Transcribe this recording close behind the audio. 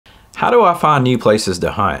How do I find new places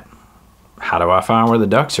to hunt? How do I find where the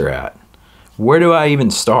ducks are at? Where do I even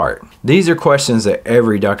start? These are questions that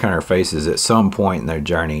every duck hunter faces at some point in their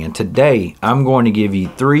journey, and today I'm going to give you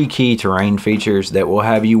 3 key terrain features that will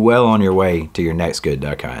have you well on your way to your next good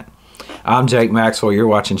duck hunt. I'm Jake Maxwell, you're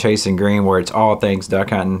watching Chasing Green, where it's all things duck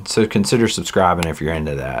hunting, so consider subscribing if you're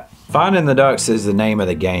into that. Finding the ducks is the name of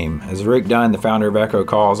the game. As Rick Dunn, the founder of Echo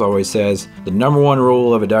Calls, always says, the #1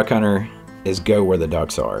 rule of a duck hunter is go where the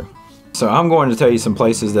ducks are. So I'm going to tell you some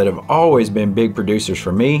places that have always been big producers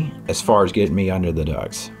for me as far as getting me under the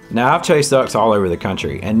ducks. Now, I've chased ducks all over the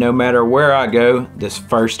country, and no matter where I go, this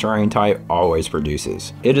first terrain type always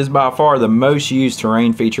produces. It is by far the most used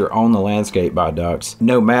terrain feature on the landscape by ducks,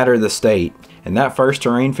 no matter the state. And that first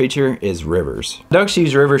terrain feature is rivers. Ducks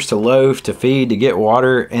use rivers to loaf, to feed, to get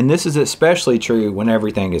water, and this is especially true when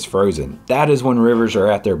everything is frozen. That is when rivers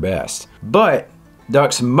are at their best. But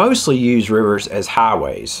ducks mostly use rivers as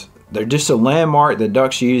highways. They're just a landmark that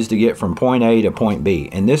ducks use to get from point A to point B,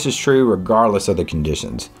 and this is true regardless of the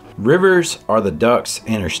conditions. Rivers are the ducks'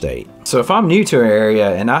 interstate. So if I'm new to an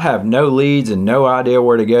area and I have no leads and no idea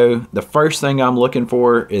where to go, the first thing I'm looking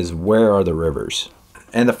for is where are the rivers?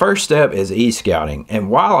 And the first step is e-scouting. And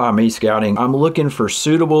while I'm e-scouting, I'm looking for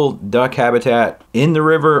suitable duck habitat in the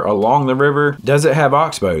river, along the river. Does it have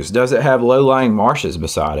oxbows? Does it have low-lying marshes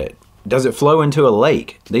beside it? Does it flow into a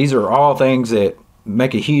lake? These are all things that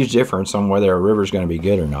make a huge difference on whether a river is going to be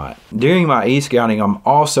good or not. During my e-scouting, I'm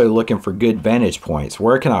also looking for good vantage points.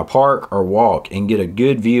 Where can I park or walk and get a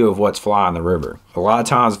good view of what's flying the river? A lot of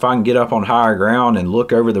times, if I can get up on higher ground and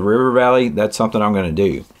look over the river valley, that's something I'm going to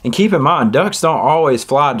do. And keep in mind, ducks don't always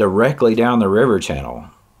fly directly down the river channel.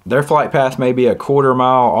 Their flight path may be a 1/4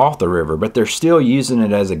 mile off the river, but they're still using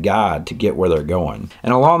it as a guide to get where they're going.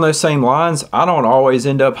 And along those same lines, I don't always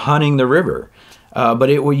end up hunting the river. But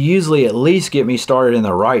it will usually at least get me started in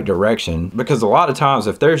the right direction, because a lot of times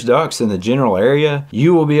if there's ducks in the general area,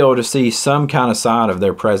 you will be able to see some kind of sign of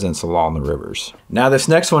their presence along the rivers. Now, this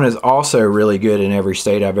next one is also really good in every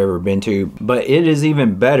state I've ever been to, but it is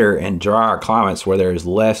even better in drier climates where there is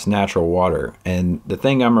less natural water. And the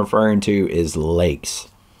thing I'm referring to is lakes.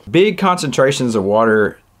 Big concentrations of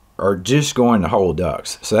water are just going to hold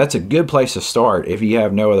ducks. So that's a good place to start if you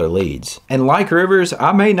have no other leads. And like rivers,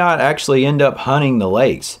 I may not actually end up hunting the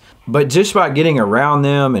lakes, but just by getting around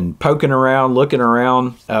them and poking around, looking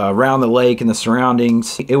around the lake and the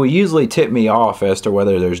surroundings, it will usually tip me off as to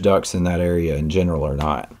whether there's ducks in that area in general or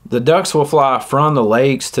not. The ducks will fly from the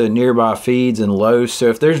lakes to nearby feeds and lows, so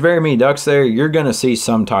if there's very many ducks there, you're gonna see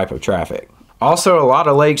some type of traffic. Also, a lot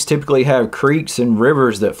of lakes typically have creeks and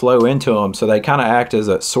rivers that flow into them, so they kind of act as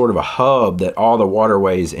a sort of a hub that all the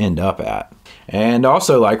waterways end up at. And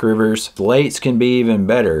also, like rivers, lakes can be even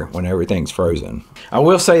better when everything's frozen. I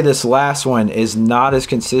will say this last one is not as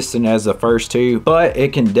consistent as the first 2, but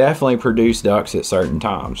it can definitely produce ducks at certain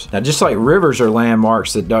times. Now, just like rivers are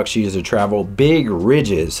landmarks that ducks use to travel, big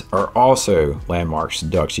ridges are also landmarks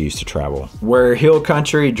ducks use to travel. Where hill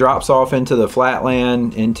country drops off into the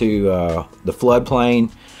flatland, into the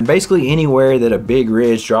floodplain, basically anywhere that a big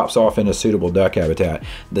ridge drops off into suitable duck habitat,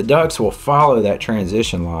 the ducks will follow that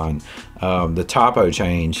transition line, the topo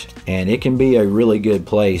change, and it can be a really good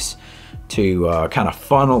place to kind of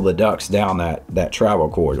funnel the ducks down that travel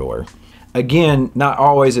corridor. Again, not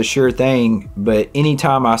always a sure thing, but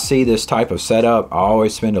anytime I see this type of setup, I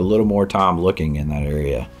always spend a little more time looking in that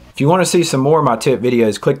area. If you want to see some more of my tip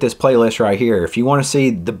videos, click this playlist right here. If you want to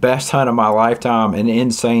see the best hunt of my lifetime, an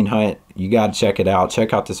insane hunt, you got to check it out.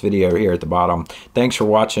 Check out this video here at the bottom. Thanks for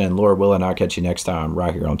watching. Lord willing, I'll catch you next time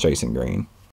right here on Chasing Green.